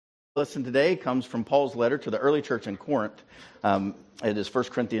Lesson today comes from Paul's letter to the early church in Corinth. It is 1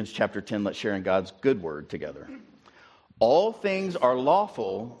 Corinthians chapter 10. Let's share in God's good word together. All things are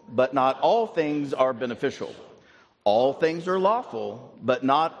lawful, but not all things are beneficial. All things are lawful, but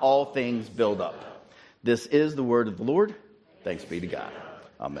not all things build up. This is the word of the Lord. Thanks be to God.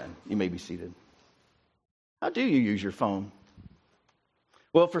 Amen. You may be seated. How do you use your phone?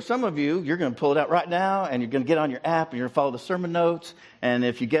 Well, for some of you, you're going to pull it out right now, and you're going to get on your app, and you're going to follow the sermon notes. And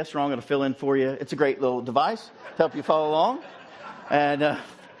if you guess wrong, it'll fill in for you. It's a great little device to help you follow along. And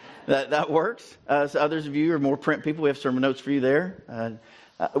that works. So others of you are more print people. We have sermon notes for you there.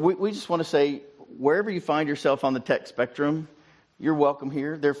 We just want to say, wherever you find yourself on the tech spectrum, you're welcome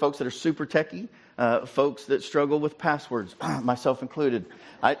here. There are folks that are super techie, folks that struggle with passwords, myself included.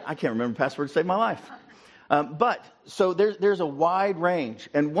 I can't remember passwords to save my life. But so there's a wide range.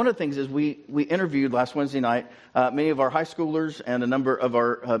 And one of the things is we interviewed last Wednesday night many of our high schoolers and a number of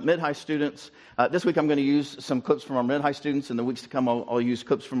our mid-high students. This week I'm going to use some clips from our mid-high students. In the weeks to come, I'll use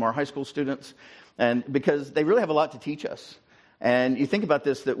clips from our high school students. And because they really have a lot to teach us. And you think about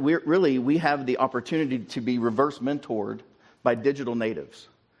this, that we have the opportunity to be reverse mentored by digital natives.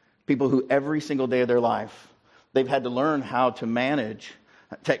 People who every single day of their life, they've had to learn how to manage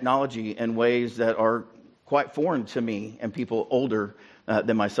technology in ways that are quite foreign to me and people older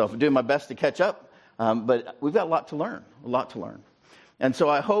than myself. I'm doing my best to catch up, but we've got a lot to learn. And so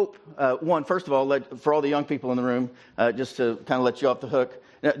I hope, first of all, for all the young people in the room, just to kind of let you off the hook,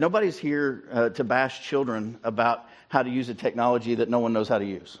 nobody's here to bash children about how to use a technology that no one knows how to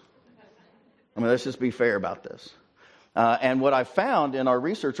use. I mean, let's just be fair about this. And what I found in our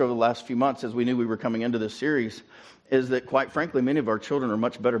research over the last few months, as we knew we were coming into this series, is that, quite frankly, many of our children are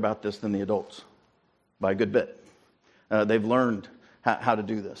much better about this than the adults. By a good bit. They've learned how to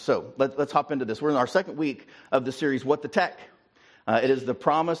do this. So let's hop into this. We're in our second week of the series, What the Tech? It is the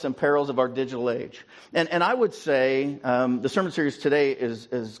promise and perils of our digital age. And I would say the sermon series today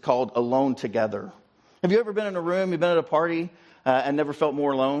is called Alone Together. Have you ever been in a room, you've been at a party, and never felt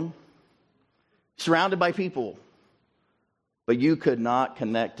more alone? Surrounded by people, but you could not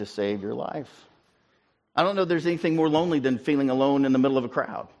connect to save your life. I don't know if there's anything more lonely than feeling alone in the middle of a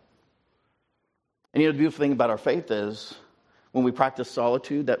crowd. And the beautiful thing about our faith is when we practice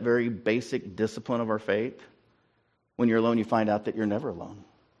solitude, that very basic discipline of our faith, when you're alone, you find out that you're never alone.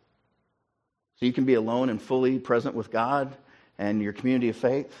 So you can be alone and fully present with God and your community of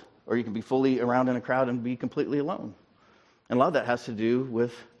faith, or you can be fully around in a crowd and be completely alone. And a lot of that has to do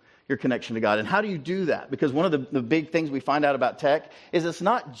with your connection to God. And how do you do that? Because one of the big things we find out about tech is it's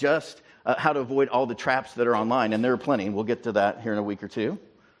not just how to avoid all the traps that are online, and there are plenty. We'll get to that here in a week or two.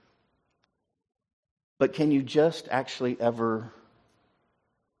 But can you just actually ever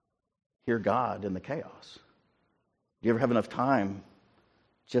hear God in the chaos? Do you ever have enough time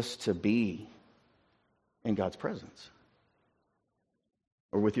just to be in God's presence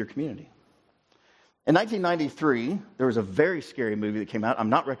or with your community? In 1993, there was a very scary movie that came out.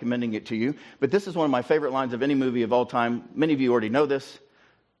 I'm not recommending it to you, but this is one of my favorite lines of any movie of all time. Many of you already know this.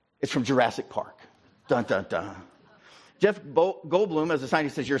 It's from Jurassic Park. Dun, dun, dun. Jeff Goldblum, as a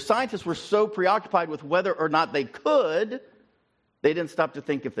scientist, says, your scientists were so preoccupied with whether or not they could, they didn't stop to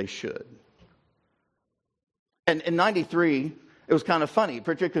think if they should. And in 93, it was kind of funny,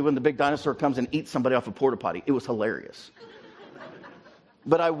 particularly when the big dinosaur comes and eats somebody off a porta potty. It was hilarious.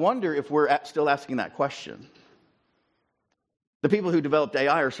 But I wonder if we're still asking that question. The people who developed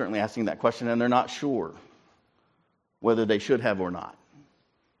AI are certainly asking that question, and they're not sure whether they should have or not.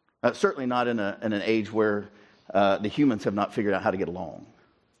 Certainly not in an age where the humans have not figured out how to get along.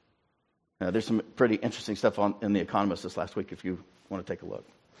 There's some pretty interesting stuff in The Economist this last week if you want to take a look.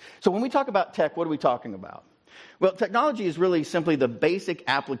 So when we talk about tech, what are we talking about? Well, technology is really simply the basic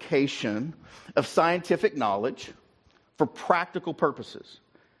application of scientific knowledge for practical purposes.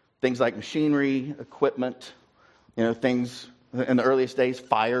 Things like machinery, equipment, things in the earliest days,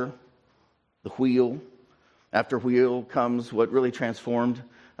 fire, the wheel. After wheel comes what really transformed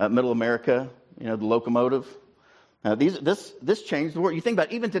Middle America, the locomotive. This changed the world. You think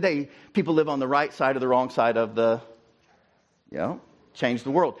about it, even today, people live on the right side or the wrong side of changed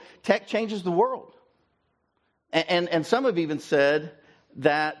the world. Tech changes the world. And some have even said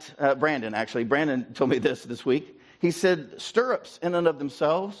that, Brandon told me this week. He said stirrups in and of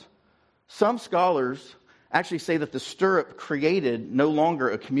themselves, some scholars actually say that the stirrup created no longer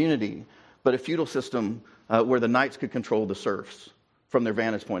a community, but a feudal system where the knights could control the serfs from their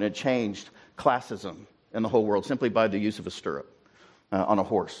vantage point. It changed classism in the whole world simply by the use of a stirrup on a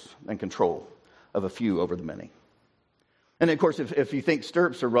horse and control of a few over the many. And of course, if you think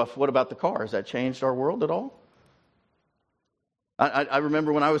stirrups are rough, what about the car? Has that changed our world at all? I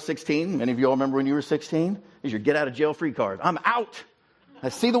remember when I was 16, many of you all remember when you were 16, is your get out of jail free card. I'm out. I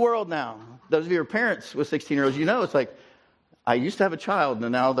see the world now. Those of you who are parents with 16-year-olds, you know, it's like, I used to have a child,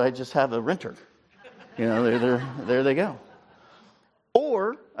 and now I just have a renter. You know, there they go.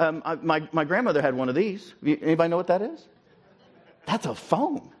 Or my grandmother had one of these. Anybody know what that is? That's a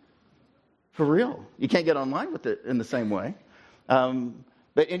phone. For real. You can't get online with it in the same way. But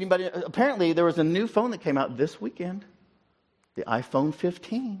apparently there was a new phone that came out this weekend. The iPhone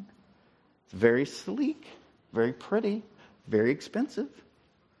 15. It's very sleek, very pretty, very expensive.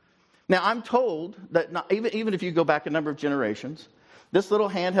 Now, I'm told that even if you go back a number of generations, this little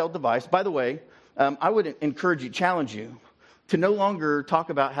handheld device, by the way, I would encourage you, challenge you, to no longer talk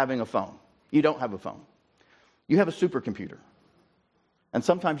about having a phone. You don't have a phone. You have a supercomputer. And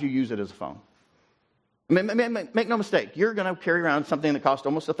sometimes you use it as a phone. Make no mistake, you're going to carry around something that costs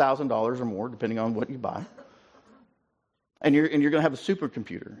almost $1,000 or more, depending on what you buy. And you're going to have a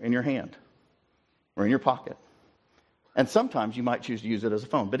supercomputer in your hand or in your pocket. And sometimes you might choose to use it as a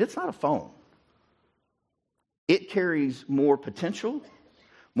phone, but it's not a phone. It carries more potential,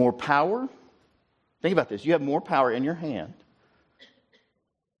 more power. Think about this. You have more power in your hand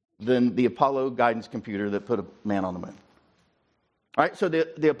than the Apollo guidance computer that put a man on the moon. All right, so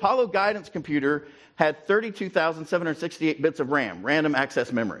the Apollo guidance computer had 32,768 bits of RAM, random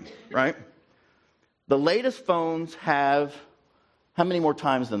access memory, right? The latest phones have, how many more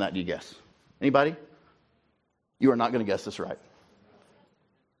times than that do you guess? Anybody? You are not going to guess this right.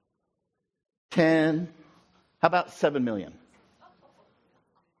 10, how about 7 million?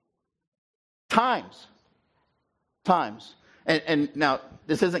 Times. And now,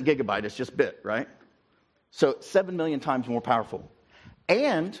 this isn't gigabyte, it's just bit, right? So 7 million times more powerful.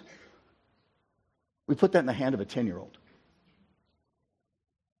 And we put that in the hand of a 10-year-old.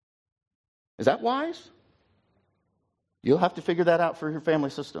 Is that wise? You'll have to figure that out for your family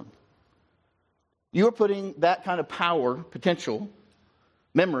system. You are putting that kind of power, potential,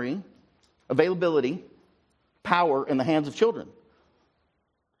 memory, availability, power in the hands of children.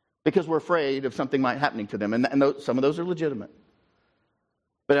 Because we're afraid of something might happening to them. And some of those are legitimate.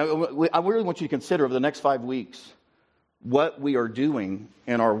 But I really want you to consider over the next 5 weeks what we are doing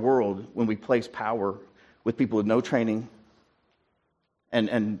in our world when we place power with people with no training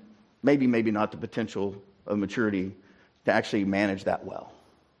and maybe not the potential of maturity to actually manage that well.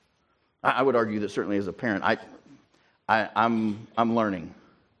 I would argue that certainly as a parent, I'm learning.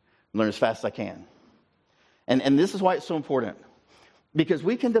 Learn as fast as I can. And this is why it's so important. Because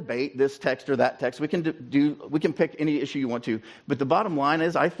we can debate this text or that text. We can pick any issue you want to. But the bottom line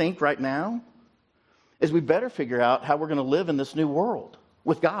is, I think right now, is we better figure out how we're going to live in this new world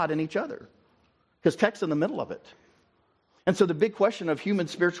with God and each other. Because tech's in the middle of it. And so the big question of human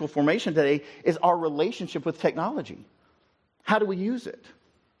spiritual formation today is our relationship with technology. How do we use it?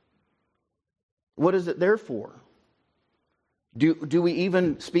 What is it there for? Do we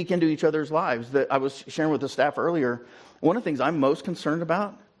even speak into each other's lives? That I was sharing with the staff earlier, one of the things I'm most concerned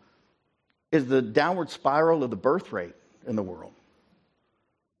about is the downward spiral of the birth rate in the world.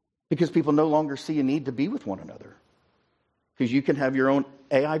 Because people no longer see a need to be with one another. Because you can have your own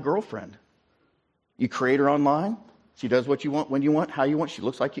AI girlfriend. You create her online. She does what you want, when you want, how you want. She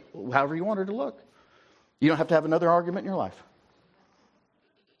looks like however you want her to look. You don't have to have another argument in your life.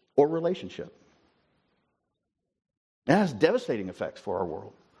 Or relationship. It has devastating effects for our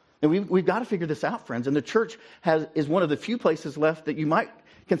world. And we've got to figure this out, friends. And the church is one of the few places left that you might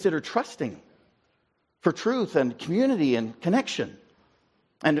consider trusting for truth and community and connection.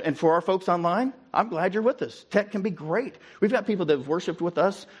 And for our folks online, I'm glad you're with us. Tech can be great. We've got people that have worshiped with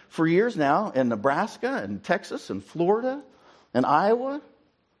us for years now in Nebraska and Texas and Florida and Iowa.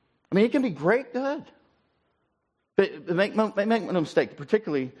 I mean, it can be great good. But make no mistake,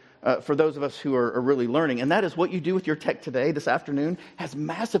 particularly for those of us who are really learning, and that is what you do with your tech today, this afternoon, has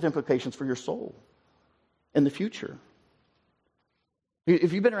massive implications for your soul in the future.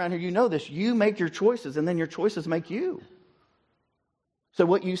 If you've been around here, you know this. You make your choices, and then your choices make you. So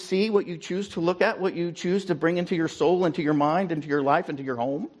what you see, what you choose to look at, what you choose to bring into your soul, into your mind, into your life, into your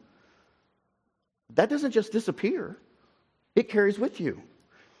home, that doesn't just disappear. It carries with you.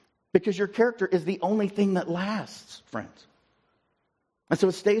 Because your character is the only thing that lasts, friends. And so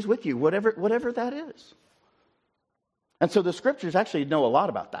it stays with you, whatever that is. And so the scriptures actually know a lot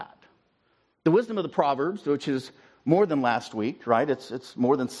about that. The wisdom of the Proverbs, which is more than last week, right? It's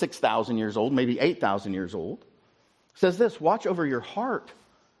more than 6,000 years old, maybe 8,000 years old. Says this, watch over your heart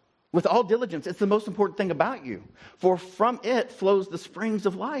with all diligence. It's the most important thing about you. For from it flows the springs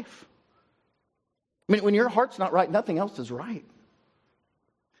of life. I mean, when your heart's not right, nothing else is right.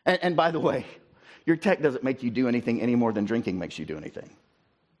 And by the way, Your tech doesn't make you do anything any more than drinking makes you do anything.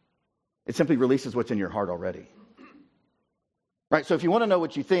 It simply releases what's in your heart already. Right? So if you want to know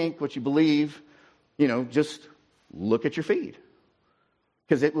what you think, what you believe, just look at your feed.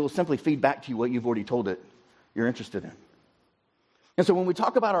 Because it will simply feed back to you what you've already told it you're interested in. And so when we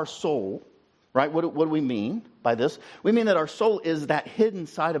talk about our soul, right, what do we mean by this? We mean that our soul is that hidden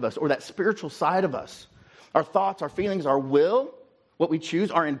side of us, or that spiritual side of us. Our thoughts, our feelings, our will, what we choose,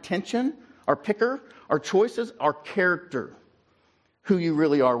 our intention, our picker, our choices, our character. Who you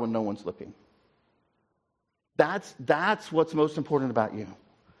really are when no one's looking. That's what's most important about you.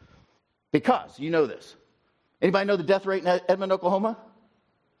 Because you know this. Anybody know the death rate in Edmond, Oklahoma?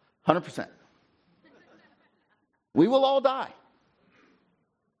 100%. We will all die.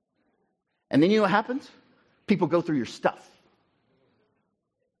 And then you know what happens? People go through your stuff.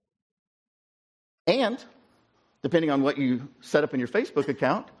 And, depending on what you set up in your Facebook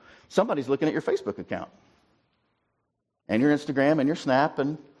account, somebody's looking at your Facebook account. And your Instagram and your Snap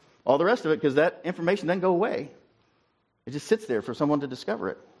and all the rest of it, because that information doesn't go away. It just sits there for someone to discover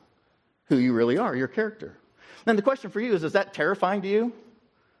it. Who you really are, your character. Then the question for you is that terrifying to you?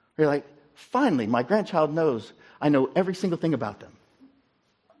 You're like, finally, my grandchild knows I know every single thing about them.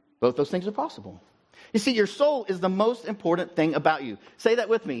 Both those things are possible. You see, your soul is the most important thing about you. Say that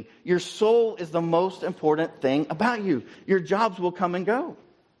with me. Your soul is the most important thing about you. Your jobs will come and go.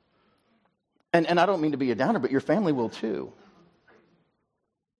 And I don't mean to be a downer, but your family will too.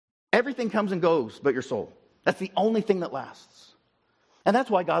 Everything comes and goes but your soul. That's the only thing that lasts. And that's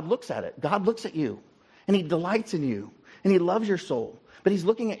why God looks at it. God looks at you, and he delights in you, and he loves your soul. But he's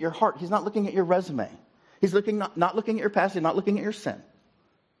looking at your heart. He's not looking at your resume. He's not looking at your past. He's not looking at your sin.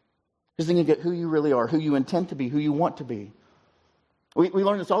 He's looking at who you really are, who you intend to be, who you want to be. We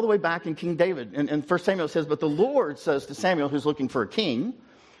learned this all the way back in King David. And 1 Samuel says, but the Lord says to Samuel, who's looking for a king,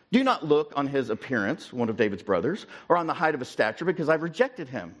 do not look on his appearance, one of David's brothers, or on the height of his stature, because I've rejected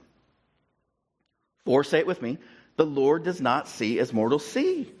him. For, say it with me, the Lord does not see as mortals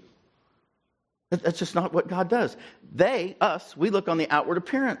see. That's just not what God does. We look on the outward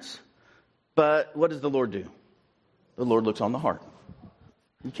appearance. But what does the Lord do? The Lord looks on the heart.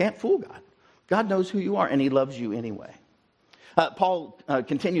 You can't fool God. God knows who you are, and he loves you anyway. Paul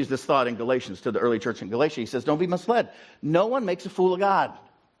continues this thought in Galatians to the early church in Galatia. He says, don't be misled. No one makes a fool of God.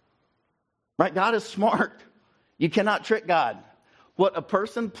 Right? God is smart. You cannot trick God. What a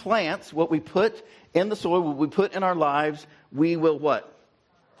person plants, what we put in the soil, what we put in our lives, we will what?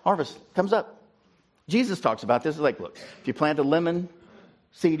 Harvest. Comes up. Jesus talks about this. He's like, look, if you plant a lemon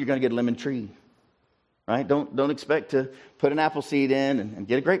seed, you're going to get a lemon tree. Right? Don't expect to put an apple seed in and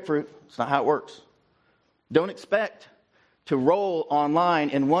get a grapefruit. It's not how it works. Don't expect to roll online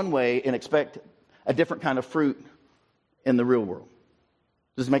in one way and expect a different kind of fruit in the real world.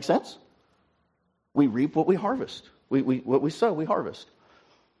 Does it make sense? We reap what we harvest. What we sow, we harvest.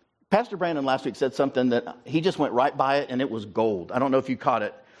 Pastor Brandon last week said something that he just went right by it, and it was gold. I don't know if you caught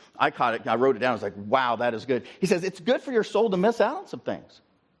it. I caught it. I wrote it down. I was like, wow, that is good. He says, it's good for your soul to miss out on some things.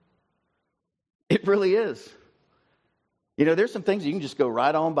 It really is. There's some things you can just go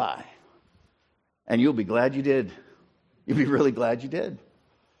right on by, and you'll be glad you did. You'll be really glad you did.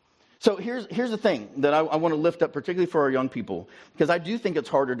 So here's the thing that I want to lift up, particularly for our young people, because I do think it's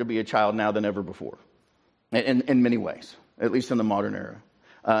harder to be a child now than ever before, in many ways, at least in the modern era.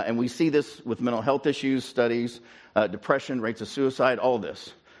 And we see this with mental health issues, studies, depression, rates of suicide, all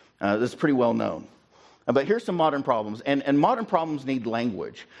this. This is pretty well known. But here's some modern problems, and modern problems need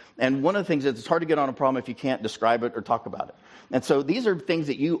language. And one of the things is it's hard to get on a problem if you can't describe it or talk about it. And so these are things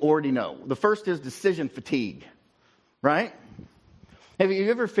that you already know. The first is decision fatigue, right? Have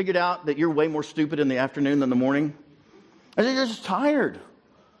you ever figured out that you're way more stupid in the afternoon than the morning? I think you're just tired.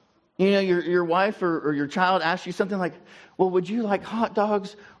 Your wife or your child asks you something like, well, would you like hot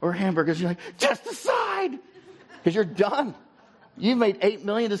dogs or hamburgers? You're like, just decide, because you're done. You've made 8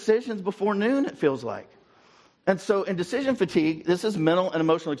 million decisions before noon, it feels like. And so in decision fatigue, this is mental and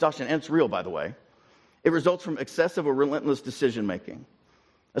emotional exhaustion, and it's real, by the way. It results from excessive or relentless decision making,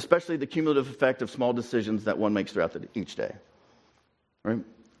 especially the cumulative effect of small decisions that one makes throughout each day. Right?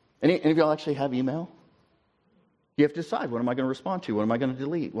 Any of y'all actually have email? You have to decide, what am I going to respond to? What am I going to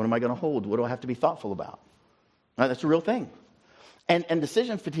delete? What am I going to hold? What do I have to be thoughtful about? Right, that's a real thing. And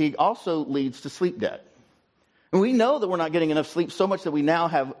decision fatigue also leads to sleep debt. And we know that we're not getting enough sleep so much that we now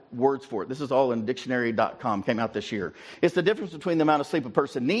have words for it. This is all in dictionary.com, came out this year. It's the difference between the amount of sleep a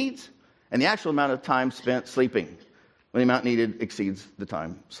person needs and the actual amount of time spent sleeping. When the amount needed exceeds the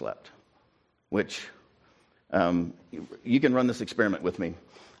time slept. Which, you can run this experiment with me.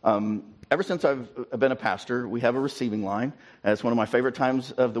 Ever since I've been a pastor, we have a receiving line. It's one of my favorite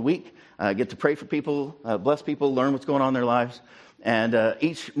times of the week. I get to pray for people, bless people, learn what's going on in their lives. And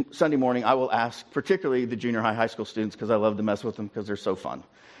each Sunday morning, I will ask, particularly the junior high school students, because I love to mess with them because they're so fun.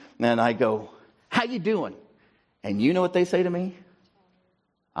 And I go, "How you doing?" And you know what they say to me?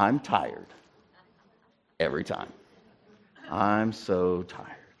 "I'm tired." Every time. "I'm so tired.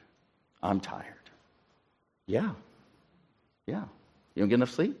 I'm tired." Yeah. You don't get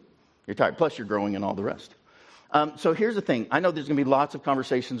enough sleep? You're tired. Plus, you're growing and all the rest. So here's the thing. I know there's going to be lots of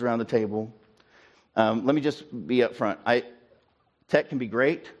conversations around the table. Let me just be up front. Tech can be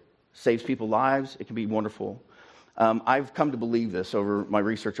great, saves people lives. It can be wonderful. I've come to believe this over my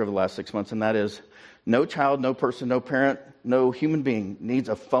research over the last 6 months, and that is no child, no person, no parent, no human being needs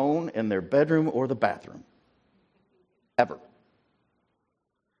a phone in their bedroom or the bathroom. Ever.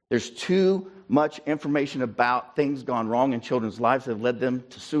 There's too much information about things gone wrong in children's lives that have led them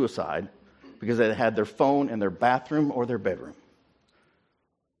to suicide because they had their phone in their bathroom or their bedroom.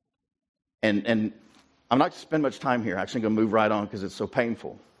 And I'm not going to spend much time here. I'm actually going to move right on because it's so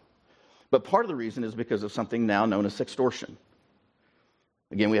painful. But part of the reason is because of something now known as sextortion.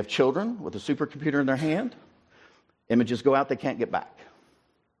 Again, we have children with a supercomputer in their hand. Images go out, they can't get back.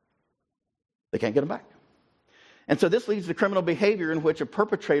 They can't get them back. And so this leads to criminal behavior in which a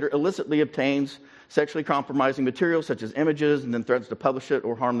perpetrator illicitly obtains sexually compromising material such as images and then threatens to publish it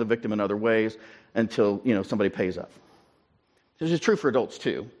or harm the victim in other ways until, somebody pays up. This is true for adults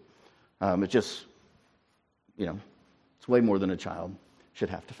too. It's just, it's way more than a child should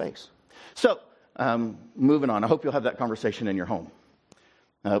have to face. So, moving on. I hope you'll have that conversation in your home.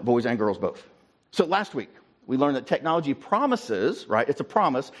 Boys and girls both. So last week, we learned that technology promises, right? It's a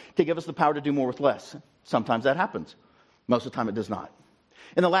promise to give us the power to do more with less. Sometimes that happens. Most of the time it does not.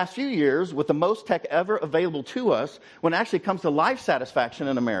 In the last few years, with the most tech ever available to us, when it actually comes to life satisfaction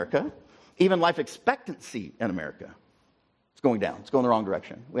in America, even life expectancy in America, it's going down. It's going the wrong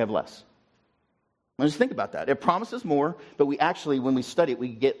direction. We have less. Now just think about that. It promises more, but we actually, when we study it, we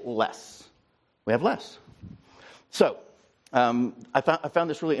get less. We have less. So, I found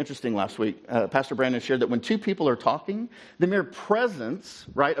this really interesting last week. Pastor Brandon shared that when two people are talking, the mere presence,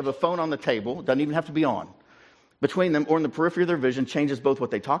 right, of a phone on the table, doesn't even have to be on, between them or in the periphery of their vision changes both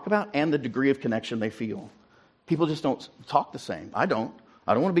what they talk about and the degree of connection they feel. People just don't talk the same. I don't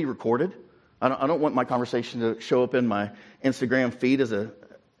want to be recorded. I don't want my conversation to show up in my Instagram feed as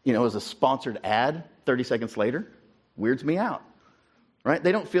a sponsored ad 30 seconds later. Weirds me out. Right?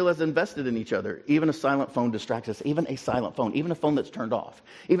 They don't feel as invested in each other. Even a silent phone distracts us. Even a silent phone, even a phone that's turned off,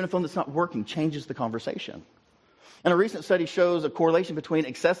 even a phone that's not working changes the conversation. And a recent study shows a correlation between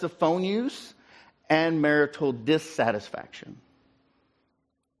excessive phone use and marital dissatisfaction.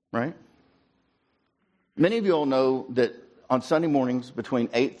 Right? Many of you all know that on Sunday mornings between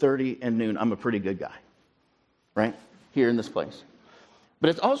 8:30 and noon, I'm a pretty good guy. Right? Here in this place. But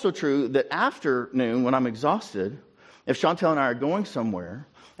it's also true that after noon, when I'm exhausted, if Chantel and I are going somewhere,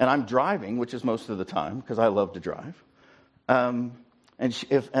 and I'm driving, which is most of the time, because I love to drive, and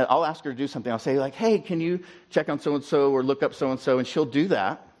I'll ask her to do something, I'll say, like, "Hey, can you check on so-and-so or look up so-and-so?" And she'll do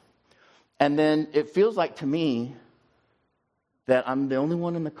that. And then it feels like to me that I'm the only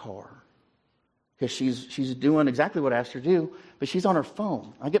one in the car, because she's doing exactly what I asked her to do, but she's on her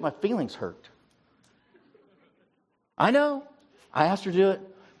phone. I get my feelings hurt. I know. I asked her to do it.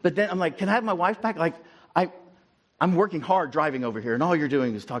 But then I'm like, "Can I have my wife back?" Like, I'm working hard driving over here, and all you're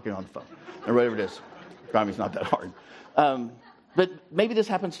doing is talking on the phone, or whatever it is. Driving's not that hard. But maybe this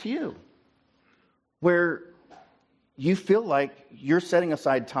happens to you, where you feel like you're setting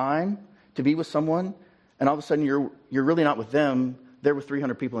aside time to be with someone, and all of a sudden you're really not with them. They're with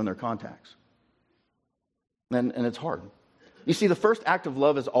 300 people in their contacts. And it's hard. You see, the first act of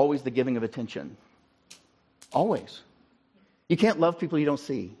love is always the giving of attention. Always. You can't love people you don't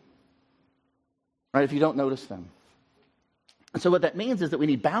see, right, if you don't notice them. And so what that means is that we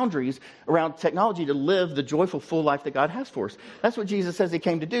need boundaries around technology to live the joyful, full life that God has for us. That's what Jesus says he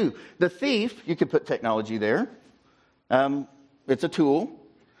came to do. The thief, you could put technology there. It's a tool.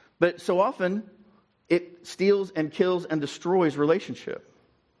 But so often, it steals and kills and destroys relationship.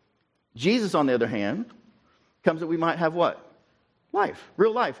 Jesus, on the other hand, comes that we might have what? Life,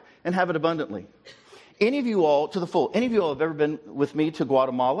 real life, and have it abundantly. Any of you all, to the full, any of you all have ever been with me to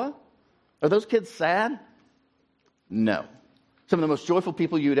Guatemala? Are those kids sad? No. Some of the most joyful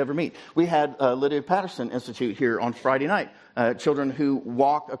people you would ever meet. We had Lydia Patterson Institute here on Friday night. Children who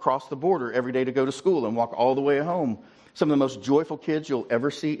walk across the border every day to go to school and walk all the way home. Some of the most joyful kids you'll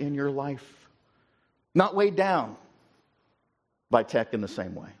ever see in your life. Not weighed down by tech in the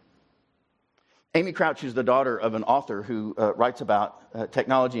same way. Amy Crouch is the daughter of an author who writes about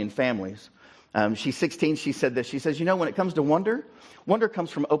technology and families. She's 16. She said this. She says, when it comes to wonder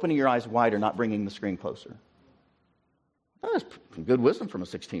comes from opening your eyes wider, not bringing the screen closer. That's good wisdom from a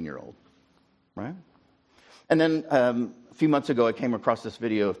 16-year-old, right? And then a few months ago, I came across this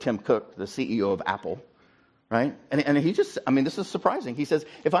video of Tim Cook, the CEO of Apple, right? And he just, this is surprising. He says,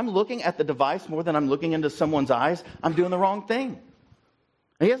 if I'm looking at the device more than I'm looking into someone's eyes, I'm doing the wrong thing.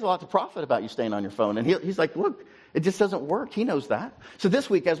 And he has a lot to profit about you staying on your phone. And he's like, look, it just doesn't work. He knows that. So this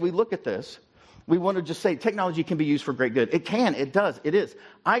week, as we look at this, we want to just say technology can be used for great good. It can. It does. It is.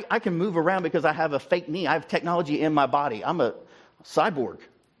 I can move around because I have a fake knee. I have technology in my body. I'm a cyborg,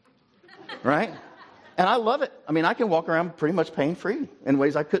 right? And I love it. I can walk around pretty much pain-free in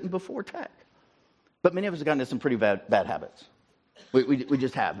ways I couldn't before tech. But many of us have gotten into some pretty bad habits. We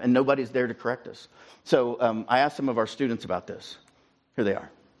just have. And nobody's there to correct us. So I asked some of our students about this. Here they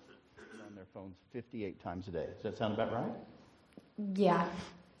are. On their phones 58 times a day. Does that sound about right? Yeah. Is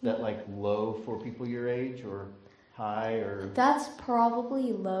that like low for people your age or high or? That's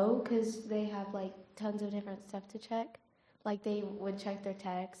probably low because they have like tons of different stuff to check. Like they would check their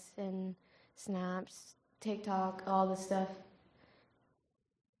texts and snaps, TikTok, all this stuff.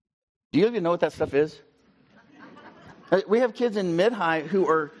 Do you even know what that stuff is? We have kids in mid-high who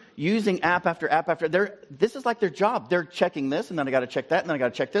are using app after app after. This is like their job. They're checking this, and then I got to check that, and then I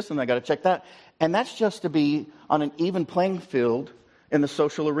got to check this, and then I got to check that. And that's just to be on an even playing field in the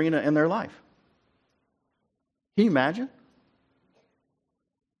social arena in their life. Can you imagine?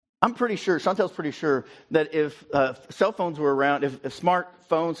 I'm pretty sure, Chantel's pretty sure, that if cell phones were around, if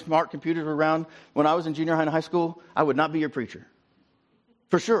smartphones, smart computers were around when I was in junior high and high school, I would not be your preacher.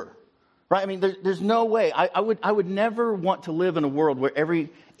 For sure. Right? There's no way. I would never want to live in a world where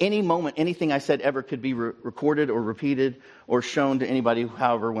any moment, anything I said ever could be recorded or repeated or shown to anybody,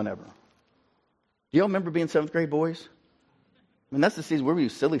 however, whenever. Do y'all remember being 7th grade boys? That's the season where we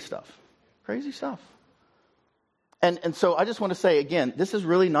use silly stuff. Crazy stuff. And so I just want to say, again, this is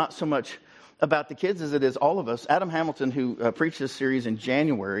really not so much about the kids as it is all of us. Adam Hamilton, who preached this series in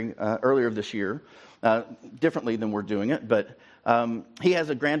January, earlier this year, differently than we're doing it, but he has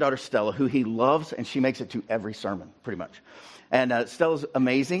a granddaughter, Stella, who he loves, and she makes it to every sermon, pretty much. And Stella's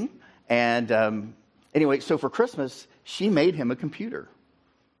amazing. And anyway, so for Christmas, she made him a computer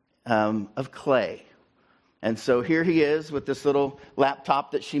of clay. And so here he is with this little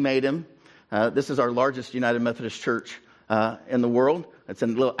laptop that she made him. This is our largest United Methodist Church in the world. It's a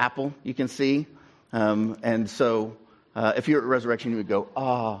little apple you can see. And so if you're at Resurrection, you would go,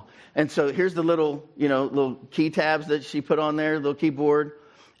 ah. And so here's the little key tabs that she put on there, little keyboard.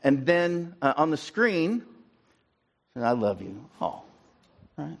 And then on the screen, I love you. Oh,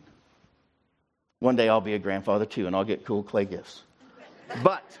 right. One day I'll be a grandfather too, and I'll get cool clay gifts.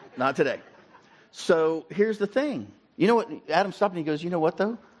 But not today. So here's the thing. You know what? Adam stopped and he goes, you know what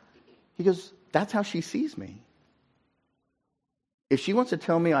though? He goes, that's how she sees me. If she wants to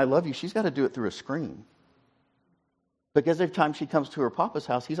tell me I love you, she's got to do it through a screen. Because every time she comes to her papa's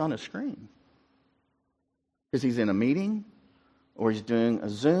house, he's on a screen. Because he's in a meeting, or he's doing a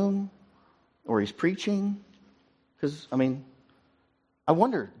Zoom, or he's preaching. Because, I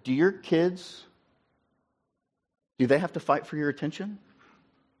wonder, do your kids, do they have to fight for your attention?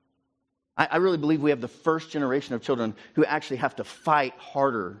 I really believe we have the first generation of children who actually have to fight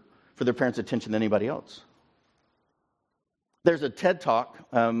harder for their parents' attention than anybody else. There's a TED Talk,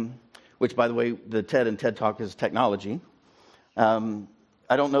 which, by the way, the TED and TED Talk is technology. I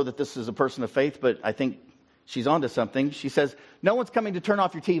don't know that this is a person of faith, but I think she's onto something. She says, no one's coming to turn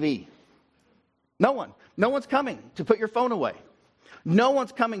off your TV. No one. No one's coming to put your phone away. No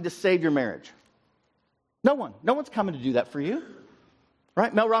one's coming to save your marriage. No one. No one's coming to do that for you.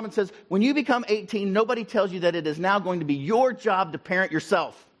 Right? Mel Robbins says, when you become 18, nobody tells you that it is now going to be your job to parent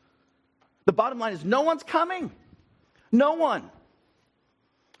yourself. The bottom line is no one's coming. No one.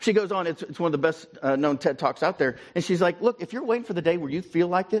 She goes on, it's one of the best known TED Talks out there. And she's like, look, if you're waiting for the day where you feel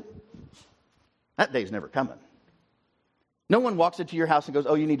like it, that day's never coming. No one walks into your house and goes,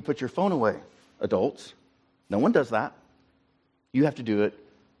 oh, you need to put your phone away, adults. No one does that. You have to do it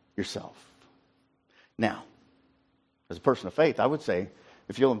yourself. Now, as a person of faith, I would say,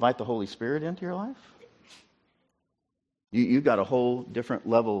 if you'll invite the Holy Spirit into your life, you've got a whole different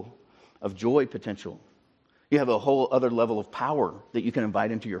level of joy potential. You have a whole other level of power that you can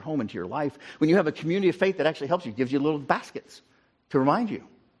invite into your home, into your life. When you have a community of faith that actually helps you, gives you little baskets to remind you,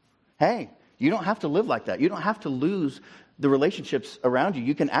 hey, you don't have to live like that. You don't have to lose the relationships around you.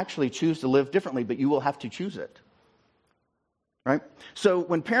 You can actually choose to live differently, but you will have to choose it. right? So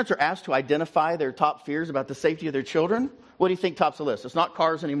when parents are asked to identify their top fears about the safety of their children, what do you think tops the list? It's not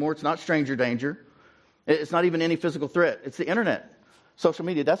cars anymore. It's not stranger danger. It's not even any physical threat. It's the internet, social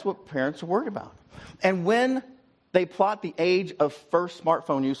media. That's what parents are worried about. And when they plot the age of first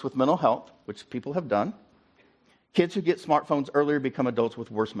smartphone use with mental health, which people have done, kids who get smartphones earlier become adults with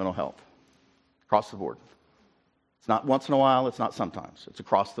worse mental health across the board. It's not once in a while. It's not sometimes. It's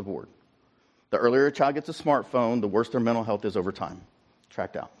across the board. The earlier a child gets a smartphone, the worse their mental health is over time.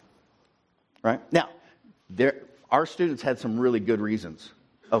 Tracked out. Right? Now, our students had some really good reasons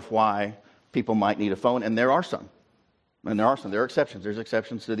of why people might need a phone, and there are some. There are exceptions. There's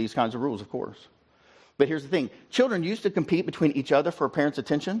exceptions to these kinds of rules, of course. But here's the thing. Children used to compete between each other for a parent's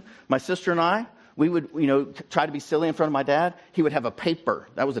attention. My sister and I, we would, try to be silly in front of my dad. He would have a paper.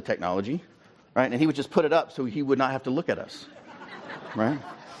 That was a technology, right? And he would just put it up so he would not have to look at us, right?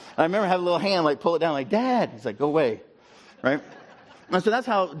 I remember having a little hand, pull it down, Dad. He's like, go away, right? And so that's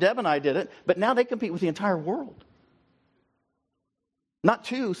how Deb and I did it. But now they compete with the entire world. Not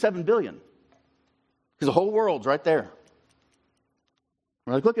 7 billion. Because the whole world's right there.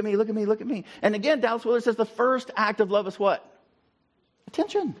 We're like, look at me, look at me, look at me. And again, Dallas Willard says the first act of love is what?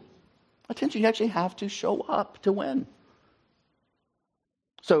 Attention. Attention. You actually have to show up to win.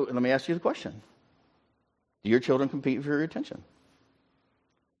 So let me ask you the question. Do your children compete for your attention?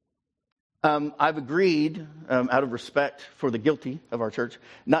 I've agreed, out of respect for the guilty of our church,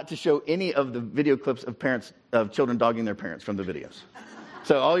 not to show any of the video clips of children dogging their parents from the videos.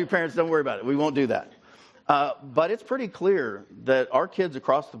 So all you parents, don't worry about it. We won't do that. But it's pretty clear that our kids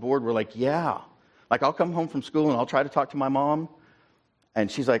across the board were like, yeah. I'll come home from school and I'll try to talk to my mom. And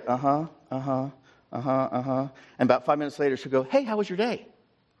she's like, uh-huh. And about 5 minutes later, she'll go, hey, how was your day?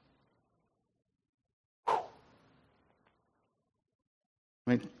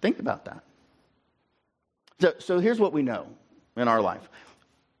 Think about that. So here's what we know in our life.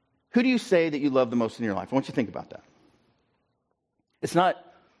 Who do you say that you love the most in your life? I want you to think about that. It's not,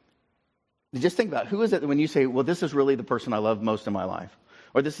 just think about it. Who is it when you say, well, this is really the person I love most in my life?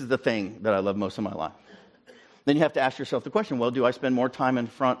 Or this is the thing that I love most in my life? Then you have to ask yourself the question, well, do I spend more time in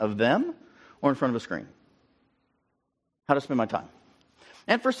front of them or in front of a screen? How to spend my time?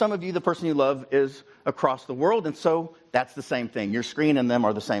 And for some of you, the person you love is across the world, and so that's the same thing. Your screen and them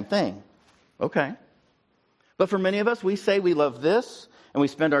are the same thing. Okay. But for many of us, we say we love this, and we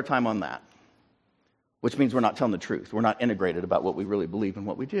spend our time on that, which means we're not telling the truth. We're not integrated about what we really believe and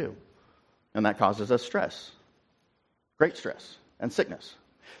what we do. And that causes us stress, great stress, and sickness.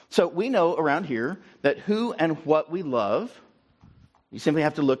 So we know around here that who and what we love, you simply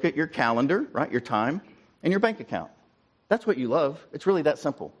have to look at your calendar, right, your time, and your bank account. That's what you love. It's really that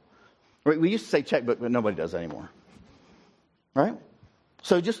simple. We used to say checkbook, but nobody does that anymore. Right?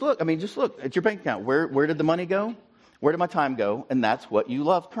 So just look at your bank account. Where did the money go? Where did my time go? And that's what you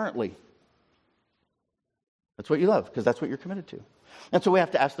love currently. That's what you love, because that's what you're committed to. And so we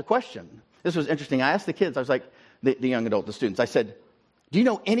have to ask the question. This was interesting. I asked the kids, I was like, the young adult, the students, I said, do you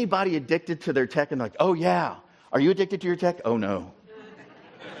know anybody addicted to their tech? And they're like, oh yeah. Are you addicted to your tech? Oh no.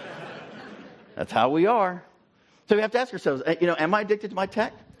 That's how we are. So we have to ask ourselves, am I addicted to my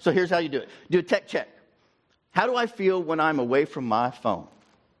tech? So here's how you do it. Do a tech check. How do I feel when I'm away from my phone?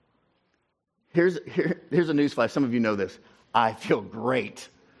 Here's a newsflash. Some of you know this. I feel great.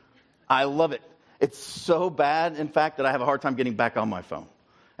 I love it. It's so bad, in fact, that I have a hard time getting back on my phone.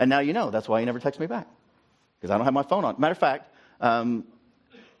 And now you know. That's why you never text me back, because I don't have my phone on. Matter of fact,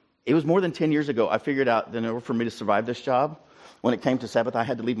 it was more than 10 years ago I figured out that in order for me to survive this job, when it came to Sabbath, I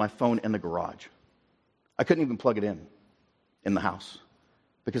had to leave my phone in the garage. I couldn't even plug it in the house,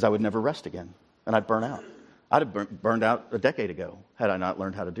 because I would never rest again, and I'd burn out. I'd have burned out a decade ago had I not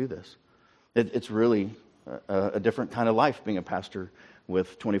learned how to do this. It's really a different kind of life being a pastor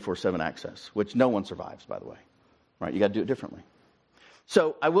with 24/7 access, which no one survives, by the way. Right? You got to do it differently.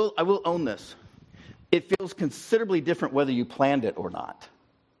 So I will own this. It feels considerably different whether you planned it or not.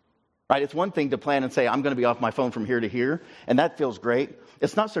 Right? It's one thing to plan and say, I'm going to be off my phone from here to here, and that feels great.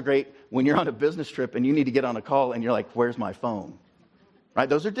 It's not so great when you're on a business trip and you need to get on a call and you're like, where's my phone? Right?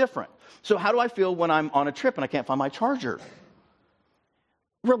 Those are different. So how do I feel when I'm on a trip and I can't find my charger?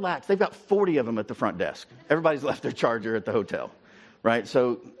 Relax. They've got 40 of them at the front desk. Everybody's left their charger at the hotel. Right?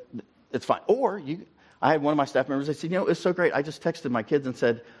 So it's fine. Or I had one of my staff members, they said, it's so great. I just texted my kids and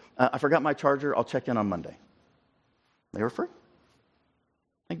said, I forgot my charger. I'll check in on Monday. They were free.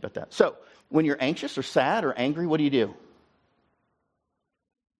 Think about that. So when you're anxious or sad or angry, what do? Do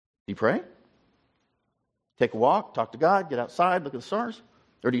you pray? Take a walk, talk to God, get outside, look at the stars?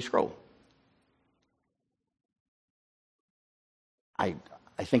 Or do you scroll? I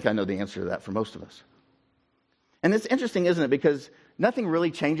think I know the answer to that for most of us. And it's interesting, isn't it? Because nothing really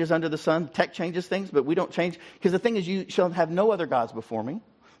changes under the sun. Tech changes things, but we don't change. Because the thing is, you shall have no other gods before me.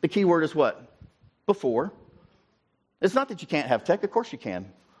 The key word is what? Before. It's not that you can't have tech. Of course you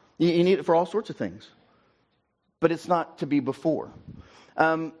can. You need it for all sorts of things. But it's not to be before.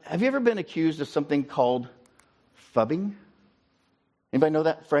 Have you ever been accused of something called phubbing? Anybody know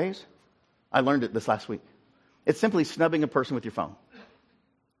that phrase? I learned it this last week. It's simply snubbing a person with your phone.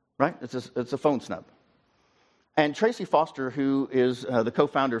 Right? It's a phone snub. And Tracy Foster, who is the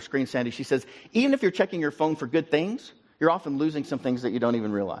co-founder of Screen Sandy, she says, even if you're checking your phone for good things, you're often losing some things that you don't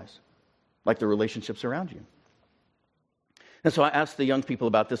even realize, like the relationships around you. And so I asked the young people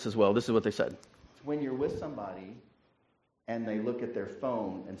about this as well. This is what they said. When you're with somebody and they look at their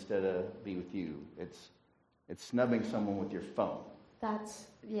phone instead of be with you, it's snubbing someone with your phone.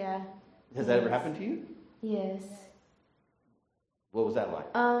 Yeah. Has that ever happened to you? Yes. What was that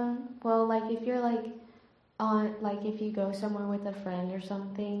like? Well, like if you're if you go somewhere with a friend or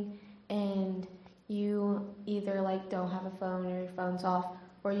something and you either like don't have a phone or your phone's off,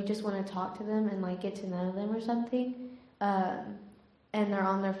 or you just want to talk to them and like get to know them or something, and they're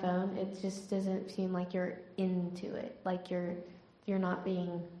on their phone, it just doesn't seem like you're into it. Like you're not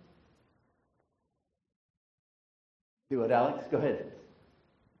being. Do it, Alex. Go ahead.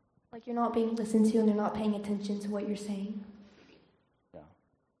 Like you're not being listened to and they're not paying attention to what you're saying. Yeah.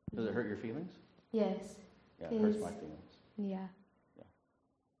 Does it hurt your feelings? Yes. Yeah, it hurts my feelings. Yeah.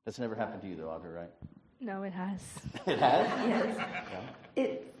 That's never happened to you, though, Audrey, right? No, it has. It has? Yes. Yeah.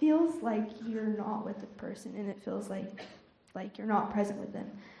 It feels like you're not with the person, and it feels like you're not present with them.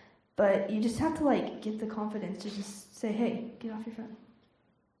 But you just have to like get the confidence to just say, "Hey, get off your phone."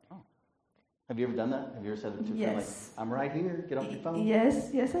 Oh. Have you ever done that? Have you ever said it to a friend, like, "I'm right here. Get off your phone"?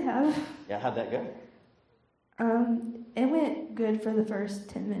 Yes, I have. Yeah. How'd that go? It went good for the first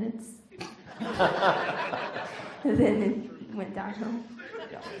 10 minutes. And then it went downhill.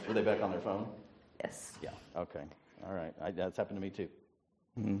 Yeah. Were they back on their phone? Yes. Yeah. Okay. All right. That's happened to me too.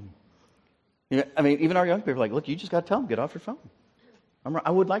 Mm-hmm. Yeah, I mean, even our young people are like, look, you just got to tell them, get off your phone. I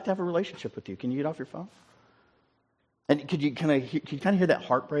would like to have a relationship with you. Can you get off your phone? And could you kind of hear that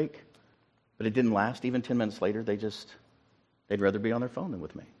heartbreak? But it didn't last. Even 10 minutes later, they'd rather be on their phone than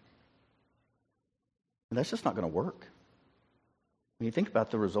with me. And that's just not going to work. When you think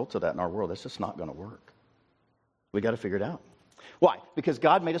about the results of that in our world, that's just not going to work. We got to figure it out. Why? Because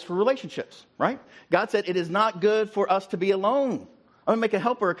God made us for relationships, right? God said it is not good for us to be alone. I'm going to make a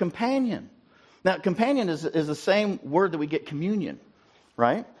helper, a companion. Now, companion is the same word that we get communion,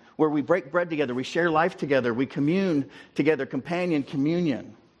 right? Where we break bread together, we share life together, we commune together, companion,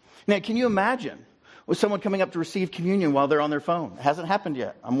 communion. Now, can you imagine with someone coming up to receive communion while they're on their phone? It hasn't happened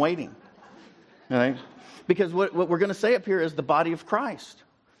yet. I'm waiting. All right? Because what we're going to say up here is the body of Christ.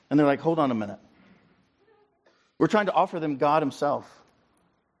 And they're like, hold on a minute. We're trying to offer them God himself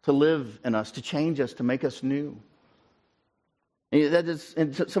to live in us, to change us, to make us new. And that is,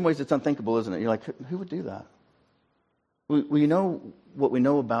 in some ways, it's unthinkable, isn't it? You're like, who would do that? Well, you know what we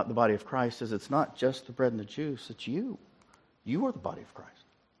know about the body of Christ is it's not just the bread and the juice, it's you. You are the body of Christ.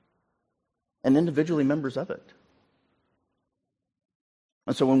 And individually members of it.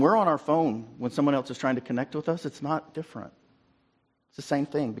 And so when we're on our phone, when someone else is trying to connect with us, it's not different. It's the same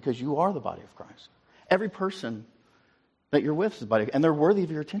thing because you are the body of Christ. Every person that you're with is the body, and they're worthy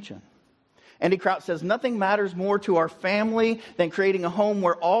of your attention. Andy Kraut says, nothing matters more to our family than creating a home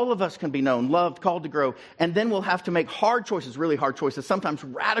where all of us can be known, loved, called to grow. And then we'll have to make hard choices, really hard choices, sometimes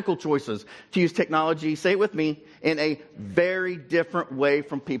radical choices to use technology, say it with me, in a very different way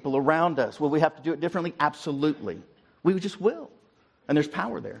from people around us. Will we have to do it differently? Absolutely. We just will. And there's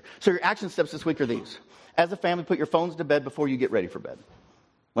power there. So your action steps this week are these. As a family, put your phones to bed before you get ready for bed.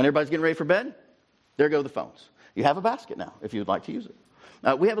 When everybody's getting ready for bed, there go the phones. You have a basket now if you would like to use it.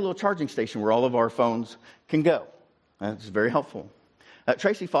 We have a little charging station where all of our phones can go. It's very helpful.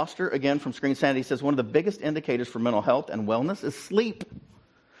 Tracy Foster, again from Screen Sanity, says one of the biggest indicators for mental health and wellness is sleep.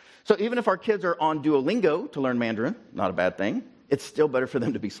 So even if our kids are on Duolingo to learn Mandarin, not a bad thing, it's still better for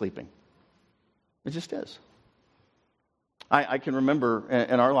them to be sleeping. It just is. I can remember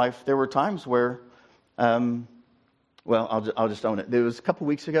in our life there were times where, I'll just own it. There was a couple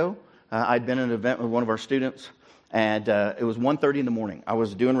weeks ago, I'd been at an event with one of our students. And it was 1:30 in the morning. I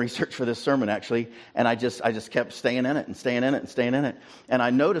was doing research for this sermon, actually, and I just kept staying in it and staying in it and staying in it. And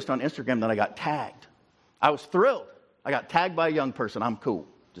I noticed on Instagram that I got tagged. I was thrilled. I got tagged by a young person. I'm cool.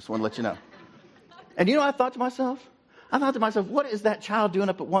 Just want to let you know. And you know what I thought to myself? What is that child doing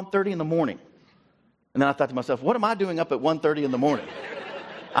up at 1:30 in the morning? And then I thought to myself, what am I doing up at 1:30 in the morning?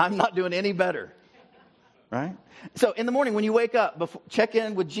 I'm not doing any better. Right? So in the morning when you wake up, check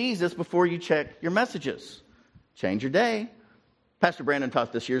in with Jesus before you check your messages. Change your day. Pastor Brandon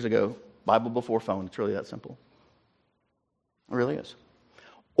taught this years ago, Bible before phone. It's really that simple. It really is.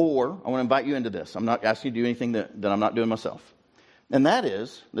 Or, I want to invite you into this. I'm not asking you to do anything that I'm not doing myself. And that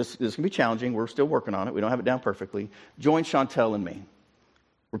is, this can be challenging. We're still working on it. We don't have it down perfectly. Join Chantel and me.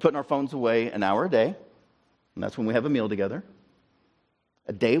 We're putting our phones away an hour a day, and that's when we have a meal together.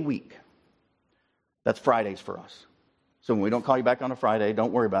 A day a week. That's Fridays for us. So when we don't call you back on a Friday,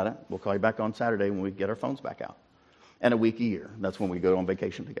 don't worry about it. We'll call you back on Saturday when we get our phones back out. And a week a year. That's when we go on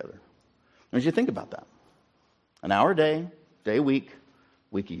vacation together. As you think about that. An hour a day a week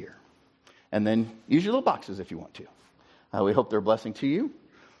a year. And then use your little boxes if you want to. We hope they're a blessing to you.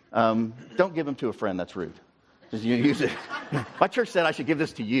 Don't give them to a friend. That's rude. Just you use it. My church said I should give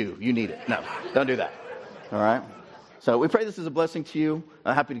this to you. You need it. No, don't do that. All right? So we pray this is a blessing to you.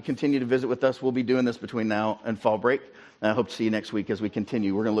 Happy to continue to visit with us. We'll be doing this between now and fall break. And I hope to see you next week as we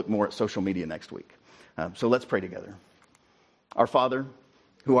continue. We're going to look more at social media next week. So let's pray together. Our Father,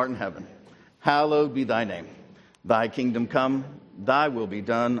 who art in heaven, hallowed be thy name. Thy kingdom come, thy will be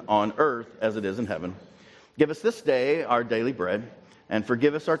done on earth as it is in heaven. Give us this day our daily bread, and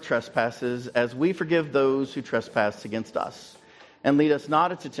forgive us our trespasses as we forgive those who trespass against us. And lead us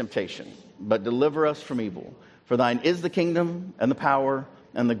not into temptation, but deliver us from evil. For thine is the kingdom, and the power,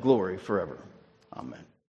 and the glory forever. Amen.